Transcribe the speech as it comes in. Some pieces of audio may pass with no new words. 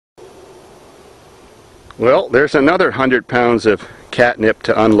Well, there's another 100 pounds of catnip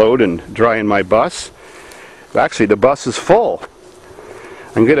to unload and dry in my bus. Actually, the bus is full.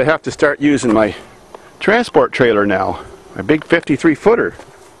 I'm going to have to start using my transport trailer now. My big 53-footer.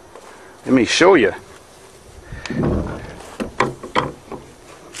 Let me show you.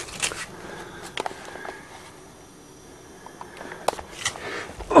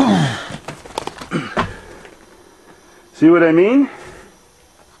 See what I mean?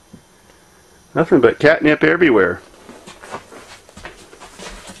 Nothing but catnip everywhere.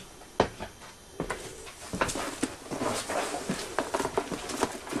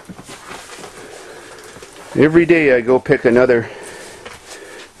 Every day I go pick another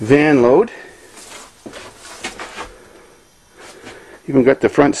van load. Even got the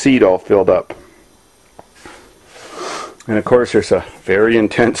front seat all filled up. And of course there's a very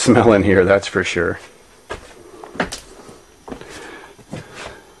intense smell in here, that's for sure.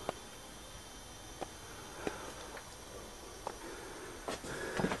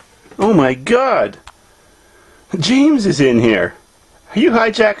 Oh my God! James is in here. Are you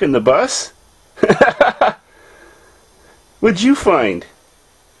hijacking the bus? What'd you find?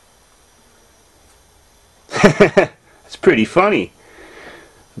 It's pretty funny.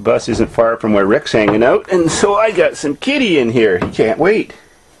 The bus isn't far from where Rick's hanging out, and so I got some kitty in here. He can't wait.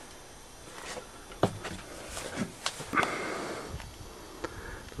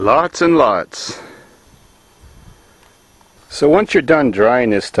 Lots and lots. So once you're done drying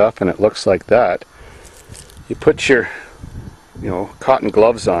this stuff and it looks like that, you put your cotton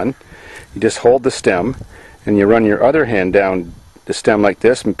gloves on, you just hold the stem and you run your other hand down the stem like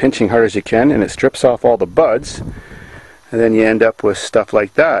this and pinching hard as you can, and it strips off all the buds, and then you end up with stuff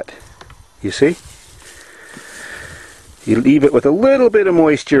like that. You see? You leave it with a little bit of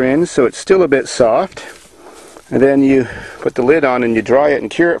moisture in so it's still a bit soft, and then you put the lid on and you dry it and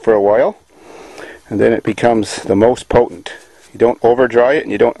cure it for a while, and then it becomes the most potent. You don't over dry it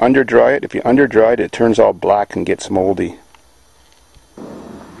and you don't under dry it. If you under dry it, it turns all black and gets moldy.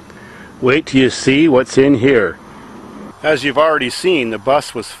 Wait till you see what's in here. As you've already seen, the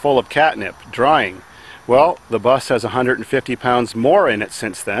bus was full of catnip drying. Well, the bus has 150 pounds more in it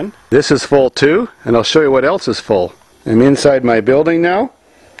since then. This is full too, and I'll show you what else is full. I'm inside my building now,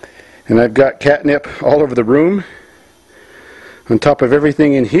 and I've got catnip all over the room, on top of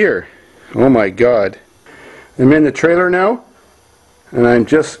everything in here. Oh my God. I'm in the trailer now, and I'm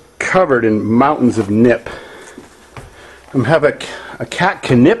just covered in mountains of nip. I'm having a cat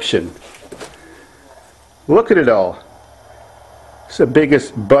conniption. Look at it all. It's the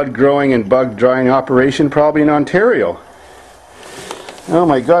biggest bud growing and bug drying operation probably in Ontario. Oh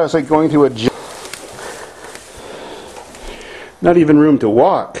my God, it's like going to a gym. Not even room to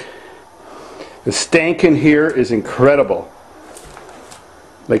walk. The stank in here is incredible.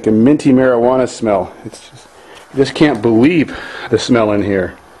 Like a minty marijuana smell. It's just, you just can't believe the smell in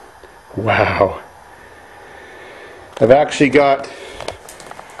here. Wow. I've actually got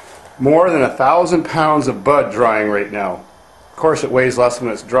more than 1,000 pounds of bud drying right now. Of course it weighs less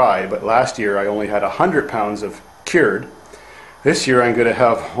when it's dry, but last year I only had 100 pounds of cured. This year I'm going to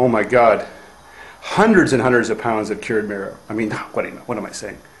have, oh my God, hundreds and hundreds of pounds of cured marijuana. I mean, what am I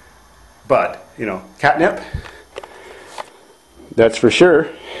saying? Bud, catnip. That's for sure.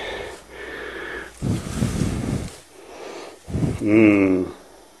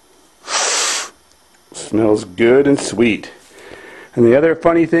 Smells good and sweet. And the other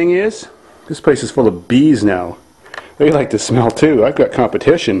funny thing is, this place is full of bees now. They like the smell too. I've got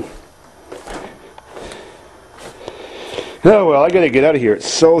competition. Oh well, I gotta get out of here. It's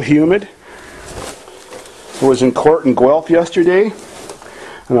so humid. I was in court in Guelph yesterday,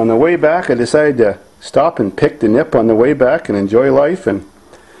 and on the way back I decided to stop and pick the nip on the way back and enjoy life, and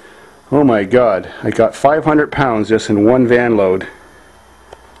oh my God, I got 500 pounds just in one van load.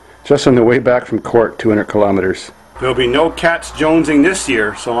 Just on the way back from court, 200 kilometers. There'll be no cats jonesing this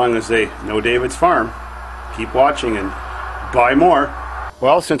year so long as they know Davidsfarm. Keep watching and buy more.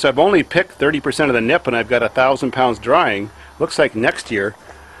 Well, since I've only picked 30% of the nip and I've got 1,000 pounds drying, looks like next year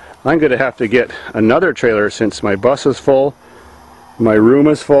I'm going to have to get another trailer since my bus is full, my room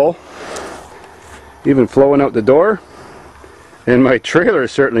is full, even flowing out the door, and my trailer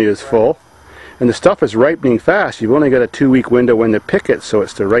certainly is full. And the stuff is ripening fast. You've only got a 2-week window when to pick it, so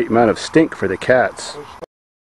it's the right amount of stink for the cats.